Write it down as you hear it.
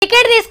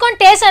Ticket తీసుకొని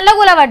స్టేషన్లో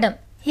కూలబడ్డాం.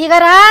 ఇక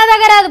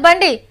రాదు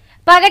బండి.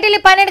 పగటిలి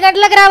 12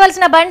 గంటలకు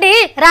రావాల్సిన బండి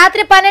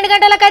రాత్రి 12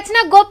 గంటలకు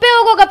వచ్చినా గొప్పే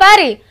ఒక్కొక్క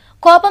పారి.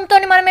 కోపంతో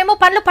మనమేమో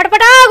పనులు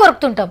పడపడా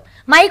కొరుకుతుంటాం.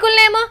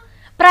 మైకులనేమో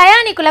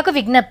ప్రయాణికులకు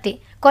విజ్ఞప్తి,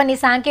 కొన్ని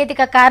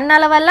సాంకేతిక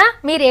కారణాల వల్ల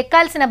మీరు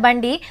ఎక్కాల్సిన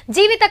బండి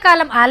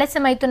జీవితకాలం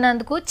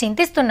ఆలస్యమవుతున్నందుకు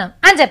చింతిస్తున్నాం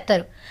అని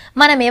చెప్తారు.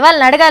 మనం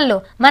ఎవరిని అడగాలో,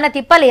 మన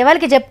తిప్పలు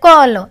ఎవరికి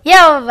చెప్పుకోవాలో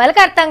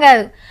ఎవరికి అర్థం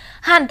కాదు.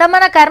 అంత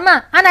మన కర్మ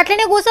అని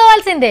అట్లనే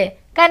కూర్చోవాల్సిందే.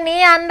 కానీ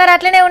అందరు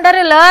అట్లనే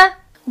ఉండరు.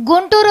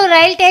 గుంటూరు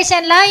రైల్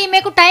స్టేషన్లో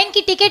ఈమెకు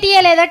టైంకి టికెట్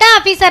ఇయ్యలేదట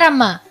ఆఫీసర్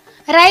అమ్మ.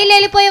 రైలు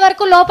వెళ్ళిపోయే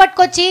వరకు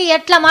లోపట్టుకొచ్చి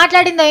ఎట్లా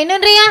మాట్లాడిందో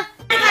ఎన్నుండ్రియా.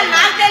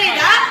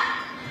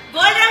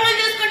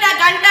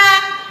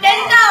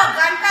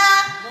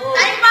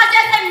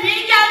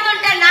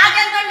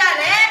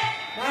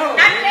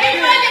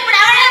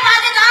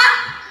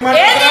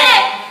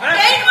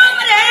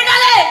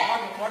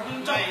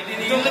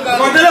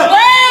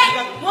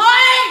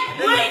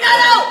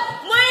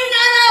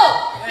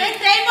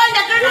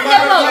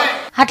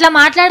 అట్లా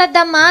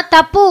మాట్లాడద్దమ్మా,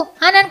 తప్పు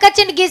అని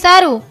అనకొచ్చింది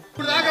గీసారు.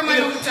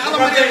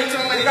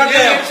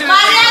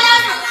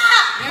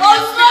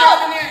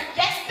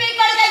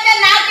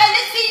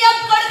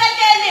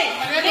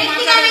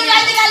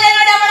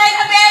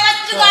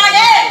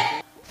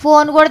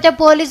 ఫోన్ కొడితే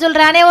పోలీసులు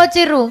రానే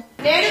వచ్చిర్రు.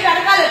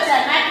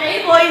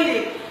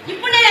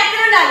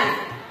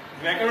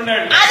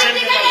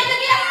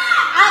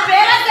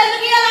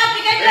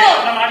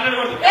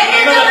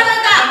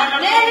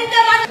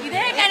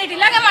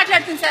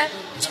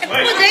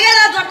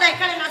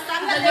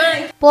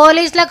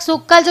 పోలీసులకు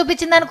సుక్కలు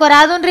చూపించిందనుకో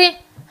రాదుండ్రి.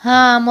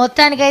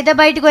 మొత్తానికి అయితే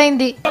బయటకు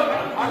పోయింది.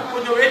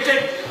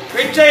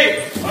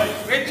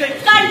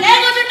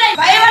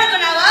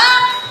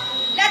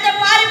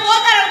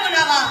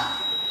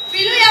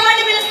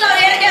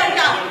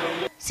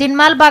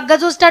 సినిమాలు బగ్గ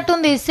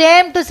చూసేటట్టుంది.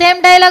 సేమ్ టు సేమ్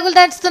డైలాగులు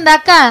దంచుతుంది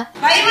అక్క.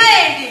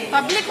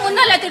 పబ్లిక్ ముందు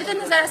అలా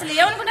తిడుతుంది సార్. అసలు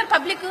ఏమనుకుంటారు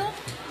పబ్లిక్?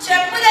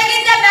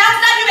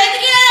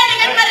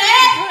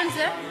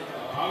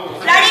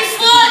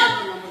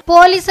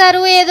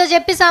 పోలీసారు ఏదో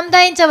చెప్పి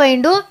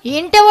సంధాయించబోయిండు.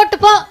 ఇంటే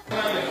ఒట్టుపో.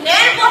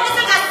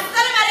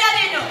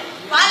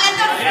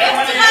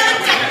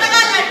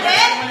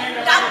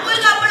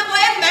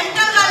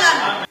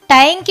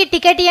 టైంకి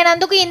టికెట్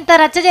ఇయ్యనందుకు ఇంత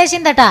రచ్చ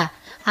చేసిందట.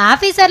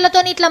 ఆఫీసర్లతో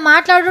ఇట్లా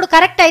మాట్లాడు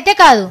కరెక్ట్ అయితే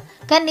కాదు,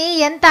 కానీ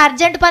ఎంత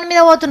అర్జెంట్ పని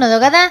మీద పోతున్నదో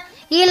కదా.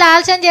 ఈ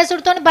ఆలస్యం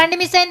చేసుడుతో బండి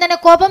మిస్ అయిందనే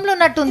కోపంలో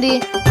ఉన్నట్టుంది.